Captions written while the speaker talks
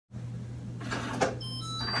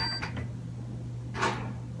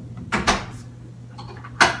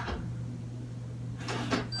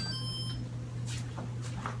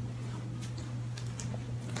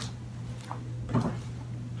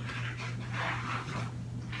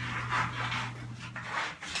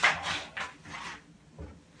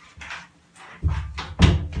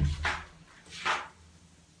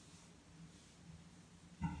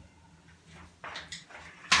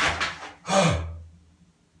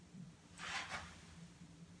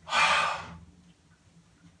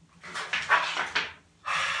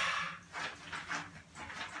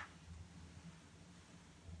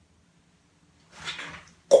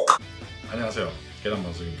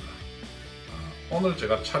계란반숙입니다. 오늘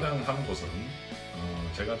제가 촬영하는 곳은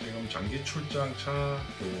제가 지금 장기 출장차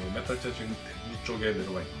몇 달째 지금 대구 쪽에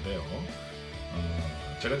내려와 있는데요.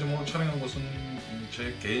 제가 지금 오늘 촬영한 곳은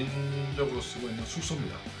제 개인적으로 쓰고 있는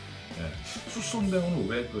숙소입니다. 숙소인데 오늘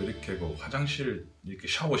왜 이렇게 화장실, 이렇게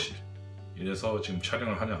샤워실 이래서 지금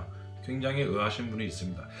촬영을 하냐, 굉장히 의아하신 분이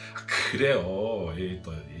있습니다. 그래요. 이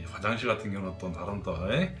화장실 같은 경우는 또 나름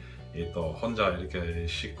또 혼자 이렇게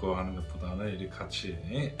씻고 하는 것보다는 이렇게 같이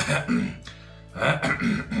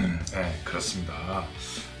그렇습니다.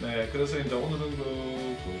 네, 그래서 이제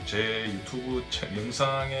오늘은 제 유튜브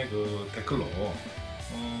영상의 댓글로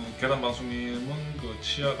계란반숙님은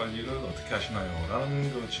치아 관리를 어떻게 하시나요?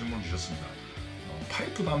 라는 질문을 주셨습니다.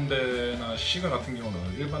 파이프 담배나 시가 같은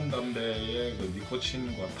경우는 일반 담배의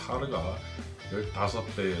니코틴과 타르가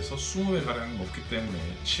 15배에서 20배 가량 높기 때문에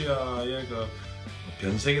치아의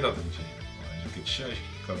변색이라든지 이렇게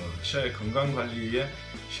치아의 건강 관리에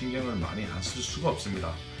신경을 많이 안 쓸 수가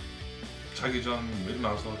없습니다. 자기 전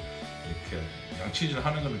일어나서 이렇게 양치질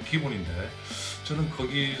하는 것은 기본인데, 저는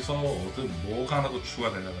거기서 뭐가 하나 더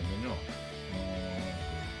추가되냐면요,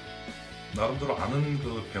 나름대로 아는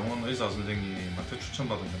병원 의사 선생님한테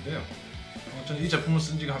추천받은 건데요. 저는 이 제품을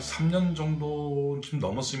쓴 지가 한 3년 정도 좀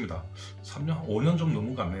넘었습니다. 3년? 5년 좀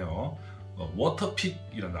넘은 것 같네요.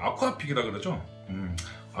 워터픽이라는, 아쿠아픽이라 그러죠.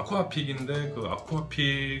 아쿠아픽인데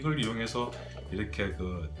아쿠아픽을 이용해서 이렇게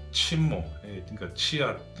침모, 그러니까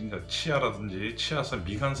치아라든지 치아살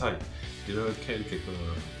미간 사이 이렇게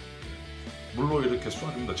물로 이렇게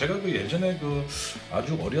쏘아줍니다. 제가 예전에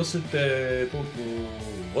아주 어렸을 때도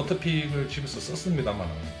워터픽을 집에서 썼습니다만,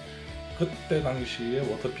 그때 당시에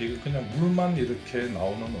워터픽은 그냥 물만 이렇게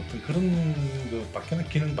나오는 어떤 그런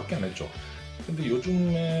기능밖에 안 했죠. 근데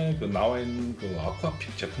요즘에 나와 있는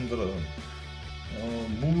아쿠아픽 제품들은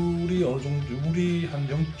물이 어느 정도, 물이 한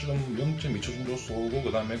 0.2초 정도 쏘고,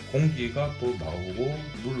 그 다음에 공기가 또 나오고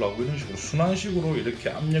물 나오고 이런 식으로 순환식으로 이렇게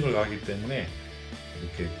압력을 가하기 때문에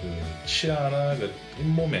이렇게 치아나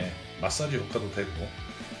잇몸에 마사지 효과도 되고,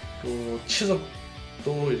 또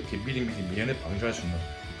치석도 이렇게 미리미리 미연에 방지할 수 있는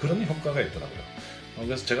그런 효과가 있더라고요.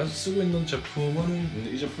 그래서 제가 쓰고 있는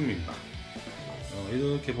제품은 이 제품입니다.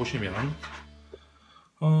 이렇게 보시면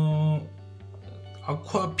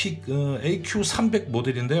아쿠아픽 AQ300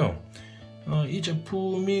 모델인데요. 이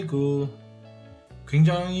제품이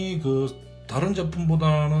굉장히 다른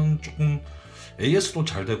제품보다는 조금 AS도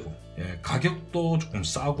잘 되고, 가격도 조금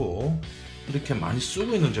싸고, 이렇게 많이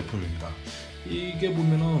쓰고 있는 제품입니다. 이게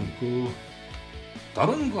보면은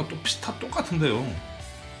다른 거와 또 똑같은데요.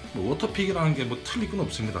 워터픽이라는 게 틀릴 건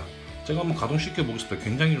없습니다. 제가 한번 가동시켜 보겠습니다.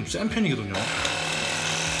 굉장히 좀 센 편이거든요.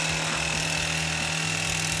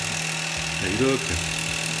 이렇게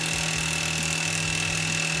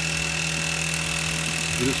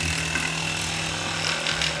이렇습니다.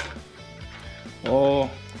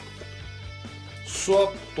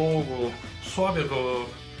 수압도 수압의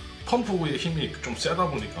펌프의 힘이 좀 세다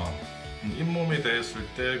보니까 잇몸에 대했을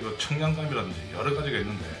때 청량감이라든지 여러 가지가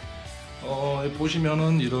있는데,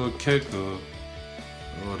 보시면은 이렇게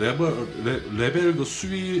레벨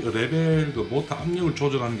수위 레벨 모터 압력을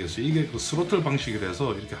조절하는 게 있어요. 이게 스로틀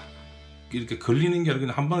방식이라서 이렇게 걸리는 게 아니라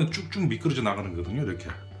그냥 한 번에 쭉쭉 미끄러져 나가는 거거든요.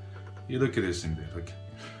 이렇게 되어 있습니다. 이렇게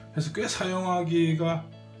해서 꽤 사용하기가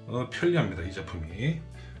편리합니다, 이 제품이.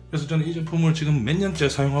 그래서 저는 이 제품을 지금 몇 년째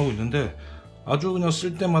사용하고 있는데 아주 그냥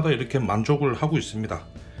쓸 때마다 이렇게 만족을 하고 있습니다.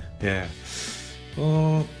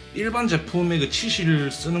 일반 제품의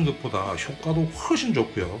치실을 쓰는 것보다 효과도 훨씬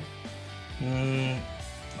좋고요.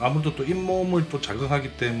 아무래도 또 잇몸을 또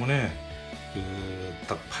자극하기 때문에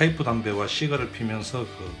딱 파이프 담배와 시가를 피면서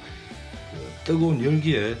뜨거운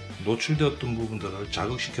열기에 노출되었던 부분들을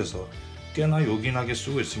자극시켜서 꽤나 요긴하게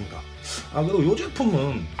쓰고 있습니다. 그리고 이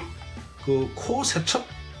제품은 코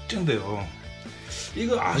세척제인데요.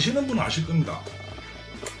 이거 아시는 분은 아실 겁니다.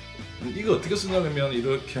 이거 어떻게 쓰냐면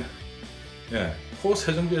이렇게 코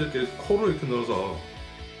세정제 이렇게 코를 이렇게 넣어서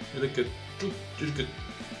이렇게 쭉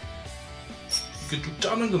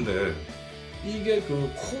짜는 건데, 이게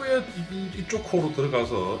코에 이쪽 코로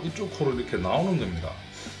들어가서 이쪽 코로 이렇게 나오는 겁니다.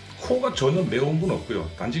 코가 전혀 매운 건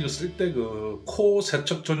없고요. 단지 쓸 때 코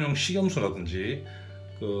세척 전용 식염수라든지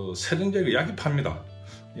세정제 약이 팝니다.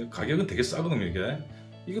 가격은 되게 싸거든요.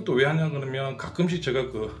 이것도 왜 하냐 그러면, 가끔씩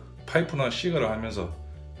제가 파이프나 시가를 하면서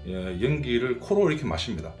연기를 코로 이렇게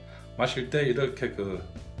마십니다. 마실 때 이렇게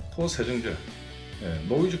코 세정제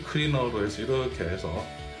노이즈 클리너로 해서 이렇게 해서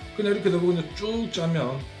그냥 이렇게 되고 그냥 쭉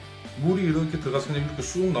짜면 물이 이렇게 들어가서 그냥 이렇게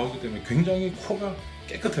쑥 나오기 때문에 굉장히 코가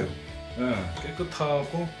깨끗해요.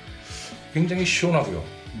 깨끗하고 굉장히 시원하고요.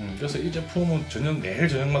 그래서 이 제품은 매일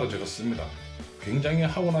저녁마다 제가 씁니다. 굉장히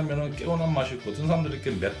하고 나면은 개운한 맛이 있고, 어떤 사람들이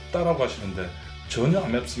이렇게 맵다라고 하시는데 전혀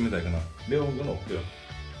안 맵습니다. 이거는 매운 건 없고요.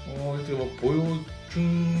 이렇게 뭐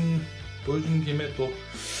보여준 김에 또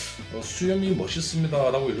수염이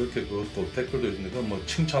멋있습니다라고 이렇게 또 댓글도 있는데, 그건 뭐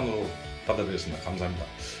칭찬으로 받아들였습니다. 감사합니다.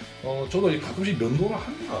 저도 가끔씩 면도를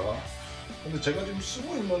합니다. 근데 제가 지금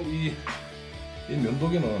쓰고 있는 이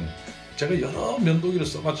면도기는 제가 여러 면도기를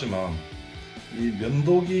써봤지만 이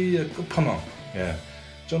면도기의 끝판왕, 예,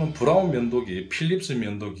 저는 브라운 면도기, 필립스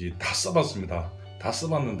면도기 다 써봤습니다. 다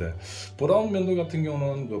써봤는데 브라운 면도기 같은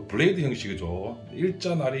경우는 그 블레이드 형식이죠.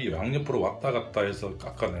 일자날이 양옆으로 왔다 갔다 해서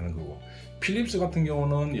깎아내는 거고, 필립스 같은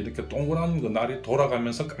경우는 이렇게 동그란 그 날이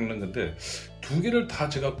돌아가면서 깎는 건데, 두 개를 다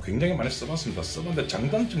제가 굉장히 많이 써봤습니다. 써봤는데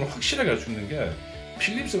장단점을 확실하게 알 수 있는 게,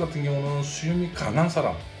 필립스 같은 경우는 수염이 강한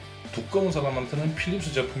사람, 두꺼운 사람한테는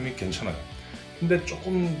필립스 제품이 괜찮아요. 근데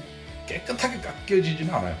조금 깨끗하게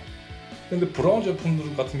깎여지지는 않아요. 근데 브라운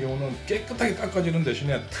제품들 같은 경우는 깨끗하게 깎아지는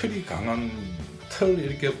대신에 털이 강한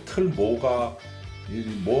이렇게 모가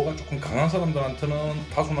조금 강한 사람들한테는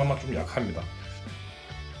다소나마 좀 약합니다.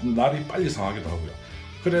 날이 빨리 상하기도 하고요.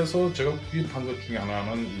 그래서 제가 구입한 것 중에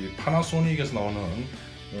하나는 이 파나소닉에서 나오는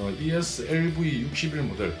ES-LV61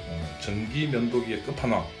 모델 전기 면도기의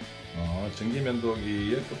끝판왕, 전기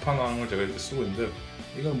면도기의 끝판왕을 제가 이렇게 쓰고 있는데,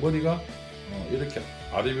 이건 머리가 이렇게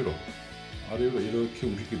아래 위로 이렇게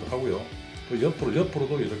움직이기도 하고요. 또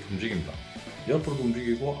옆으로도 이렇게 움직입니다. 옆으로도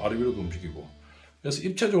움직이고 아래 위로도 움직이고, 그래서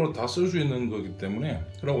입체적으로 다 쓸 수 있는 거기 때문에,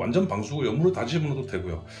 그리고 완전 방수고요. 물을 다 집어넣어도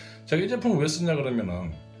되고요. 제가 이 제품을 왜 쓰냐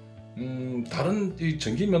그러면은, 다른 이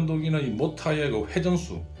전기 면도기는 이 모터의 그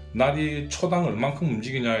회전수, 날이 초당 얼만큼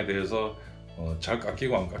움직이냐에 대해서 잘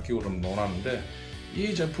깎이고 안 깎이고를 논하는데,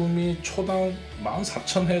 이 제품이 초당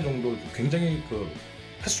 14,000회 정도 굉장히 그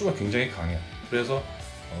횟수가 굉장히 강해요. 그래서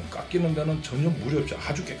깎이는 데는 전혀 무리 없이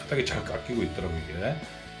아주 깨끗하게 잘 깎이고 있더라고요, 이게.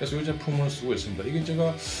 그래서 이 제품을 쓰고 있습니다. 이게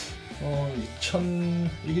제가 이게 좀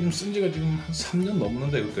쓴 지가 지금 한 3년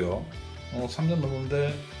넘는데, 이것도요. 3년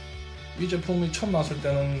넘는데, 이 제품이 처음 나왔을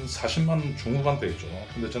때는 40만원 중후반대였죠.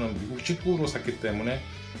 근데 저는 미국 직구로 샀기 때문에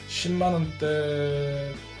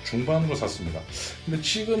 10만원대 중반으로 샀습니다. 근데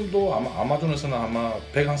지금도 아마 아마존에서는 아마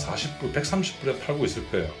 140불, 130불에 팔고 있을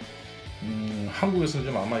거예요. 한국에서는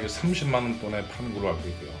좀 아마 이게 30만원 돈에 파는 걸로 알고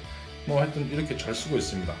있고요. 뭐 하여튼 이렇게 잘 쓰고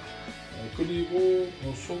있습니다. 그리고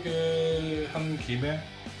소개한 김에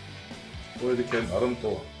또 이렇게 나름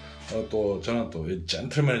또 저는 또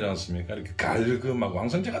젠틀맨이지 않습니까? 이렇게 갈금하고,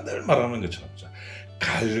 항상 제가 늘 말하는 것처럼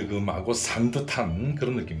갈금하고 산뜻한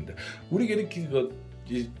그런 느낌인데, 우리가 이렇게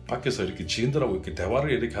이 밖에서 이렇게 지인들하고 이렇게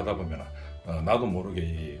대화를 이렇게 하다 보면 나도 모르게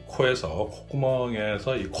이 코에서,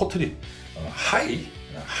 콧구멍에서 이 코털이 하이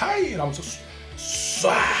하면서 쏴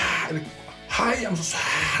이렇게 하이 하면서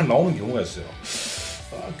쏴 나오는 경우가 있어요.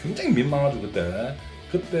 굉장히 민망하죠.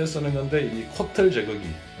 그때 쓰는 건데, 이 코털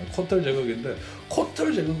제거기인데,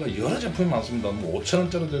 코털 제거가 여러 제품이 많습니다. 뭐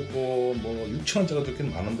 5,000원짜리도 있고 뭐 6,000원짜리도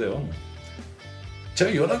있긴 많은데요.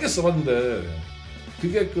 제가 여러 개 써봤는데,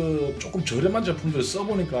 그게 조금 저렴한 제품들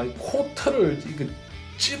써보니까 코털을 이거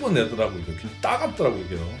찝어내더라고요. 이거 따갑더라고요,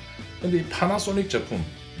 이게요. 근데 이 파나소닉 제품,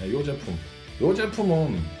 요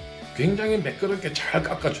제품은 굉장히 매끄럽게 잘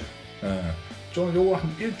깎아줘요. 저는 요거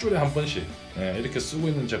한 일주일에 한 번씩 이렇게 쓰고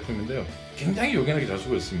있는 제품인데요. 굉장히 요긴하게 잘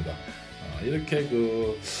쓰고 있습니다. 이렇게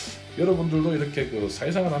여러분들도 이렇게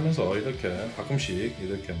사회생활 하면서 이렇게 가끔씩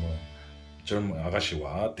이렇게 뭐 젊은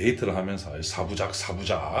아가씨와 데이트를 하면서 사부작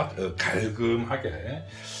갈금하게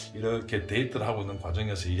이렇게 데이트를 하고 있는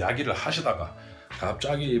과정에서 이야기를 하시다가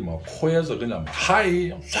갑자기 뭐 코에서 그냥 하이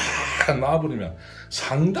쫙 나와버리면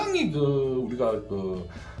상당히 우리가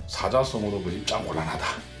사자성어로 입장곤란하다,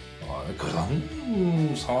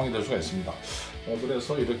 그런 상황이 될 수가 있습니다.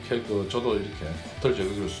 그래서 이렇게 저도 이렇게 코털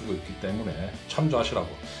제거기를 쓰고 있기 때문에 참조하시라고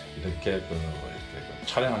이렇게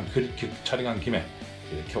촬영한 김에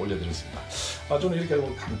이렇게 올려드렸습니다. 저는 이렇게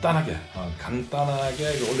간단하게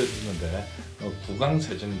올려드리는데,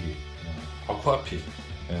 구강세정기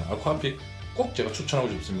아쿠아픽 꼭 제가 추천하고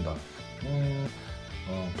싶습니다.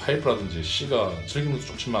 파이프라든지 C가 즐기면서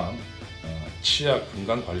좋지만 치아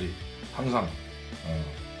건강 관리 항상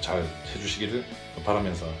잘 해주시기를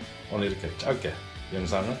바라면서 오늘 이렇게 짧게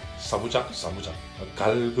영상을 사부작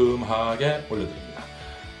갈금하게 올려드립니다.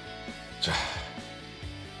 자,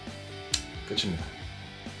 끝입니다.